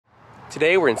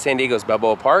Today we're in San Diego's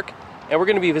Balboa Park, and we're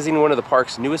going to be visiting one of the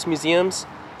park's newest museums,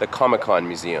 the Comic-Con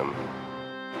Museum.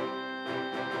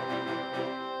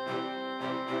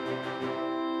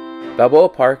 Balboa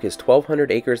Park is 1,200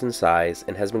 acres in size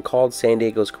and has been called San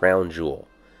Diego's crown jewel.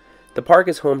 The park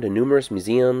is home to numerous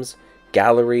museums,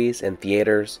 galleries, and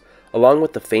theaters, along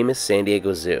with the famous San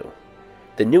Diego Zoo.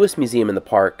 The newest museum in the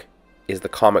park is the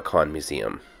Comic-Con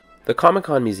Museum. The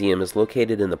Comic-Con Museum is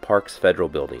located in the park's Federal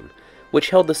Building,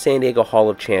 which held the San Diego Hall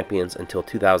of Champions until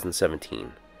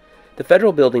 2017. The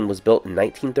Federal Building was built in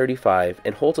 1935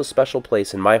 and holds a special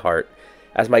place in my heart,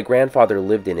 as my grandfather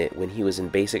lived in it when he was in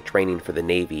basic training for the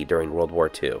Navy during World War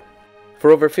II.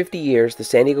 For over 50 years, the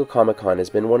San Diego Comic-Con has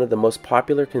been one of the most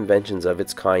popular conventions of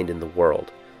its kind in the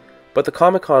world. But the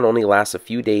Comic-Con only lasts a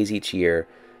few days each year,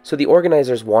 so the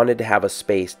organizers wanted to have a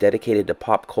space dedicated to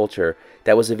pop culture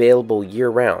that was available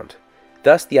year-round.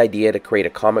 Thus the idea to create a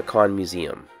Comic-Con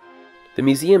museum. The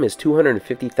museum is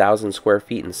 250,000 square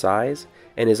feet in size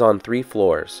and is on 3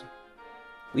 floors.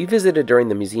 We visited during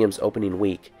the museum's opening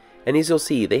week, and as you'll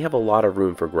see, they have a lot of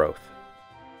room for growth.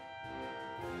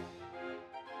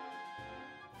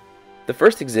 The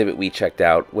first exhibit we checked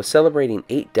out was celebrating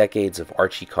 8 decades of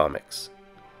Archie Comics.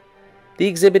 The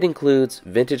exhibit includes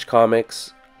vintage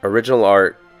comics, original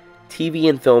art, TV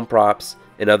and film props,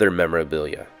 and other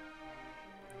memorabilia.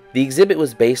 The exhibit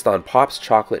was based on Pop's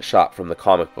chocolate shop from the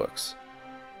comic books.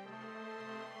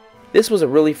 This was a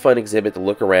really fun exhibit to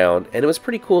look around, and it was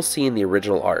pretty cool seeing the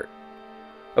original art.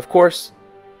 Of course,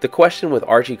 the question with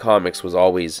Archie Comics was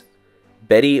always,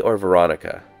 Betty or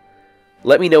Veronica?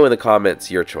 Let me know in the comments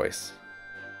your choice.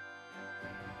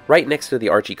 Right next to the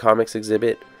Archie Comics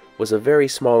exhibit was a very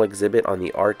small exhibit on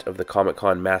the art of the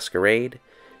Comic-Con masquerade,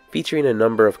 featuring a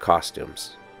number of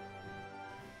costumes.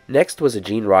 Next was a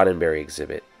Gene Rodenberry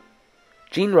exhibit.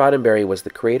 Gene Rodenberry was the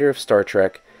creator of Star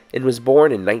Trek and was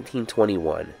born in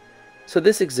 1921. So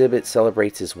this exhibit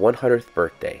celebrates his 100th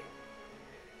birthday.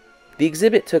 The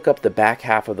exhibit took up the back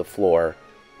half of the floor,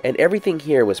 and everything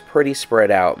here was pretty spread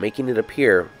out, making it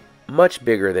appear much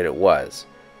bigger than it was.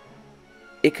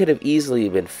 It could have easily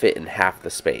been fit in half the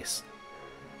space.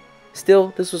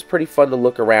 Still, this was pretty fun to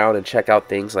look around and check out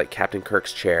things like Captain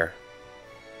Kirk's chair.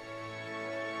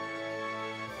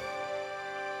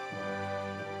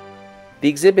 The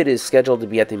exhibit is scheduled to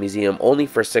be at the museum only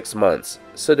for 6 months,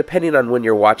 so depending on when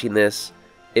you're watching this,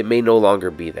 it may no longer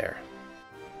be there.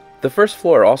 The first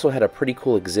floor also had a pretty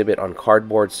cool exhibit on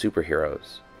cardboard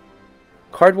superheroes.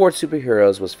 Cardboard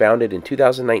Superheroes was founded in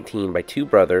 2019 by 2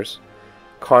 brothers,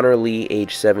 Connor Lee,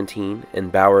 age 17,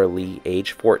 and Bauer Lee,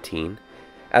 age 14,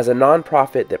 as a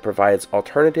non-profit that provides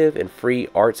alternative and free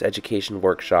arts education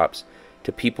workshops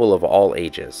to people of all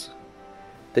ages.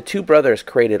 The 2 brothers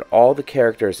created all the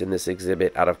characters in this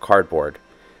exhibit out of cardboard,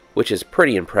 which is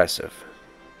pretty impressive.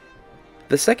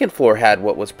 The second floor had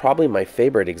what was probably my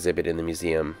favorite exhibit in the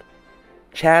museum,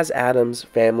 Chaz Addams,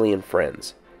 Family and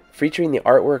Friends, featuring the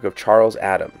artwork of Charles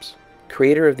Addams,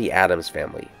 creator of the Addams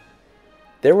family.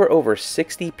 There were over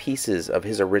 60 pieces of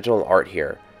his original art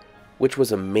here, which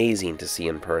was amazing to see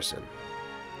in person.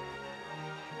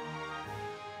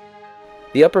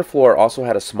 The upper floor also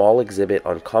had a small exhibit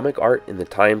on comic art in the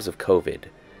times of COVID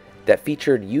that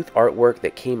featured youth artwork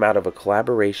that came out of a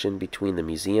collaboration between the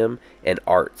museum and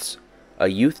ARTS, a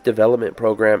youth development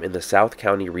program in the South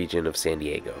County region of San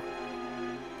Diego.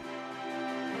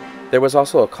 There was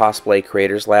also a cosplay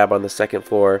creators lab on the second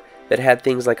floor that had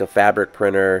things like a fabric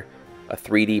printer, a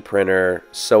 3D printer,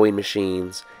 sewing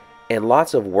machines, and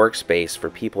lots of workspace for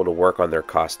people to work on their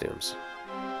costumes.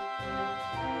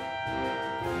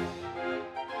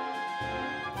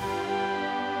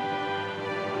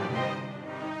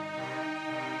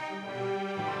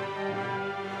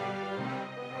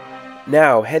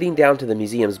 Now, heading down to the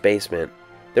museum's basement,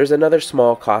 there's another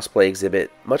small cosplay exhibit,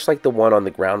 much like the one on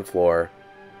the ground floor,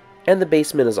 and the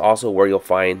basement is also where you'll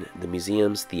find the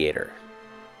museum's theater.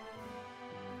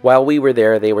 While we were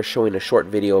there, they were showing a short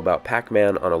video about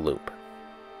Pac-Man on a loop.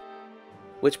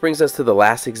 Which brings us to the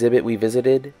last exhibit we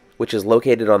visited, which is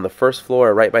located on the first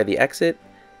floor right by the exit,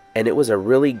 and it was a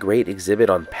really great exhibit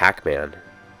on Pac-Man.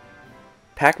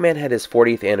 Pac-Man had his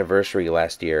 40th anniversary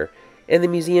last year, and the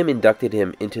museum inducted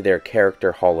him into their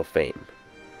Character Hall of Fame.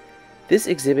 This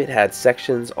exhibit had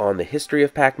sections on the history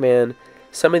of Pac-Man,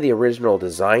 some of the original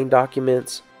design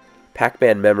documents,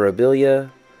 Pac-Man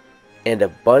memorabilia, and a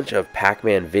bunch of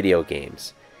Pac-Man video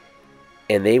games,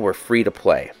 and they were free to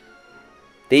play.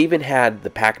 They even had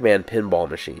the Pac-Man pinball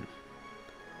machine.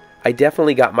 I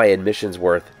definitely got my admission's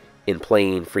worth in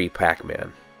playing free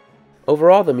Pac-Man.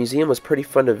 Overall, the museum was pretty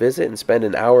fun to visit and spend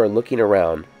an hour looking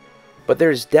around, but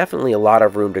there's definitely a lot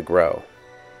of room to grow.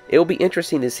 It will be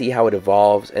interesting to see how it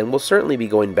evolves, and we'll certainly be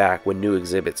going back when new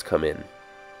exhibits come in.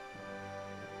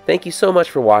 Thank you so much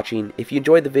for watching. If you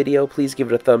enjoyed the video, please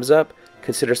give it a thumbs up,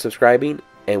 consider subscribing,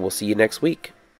 and we'll see you next week.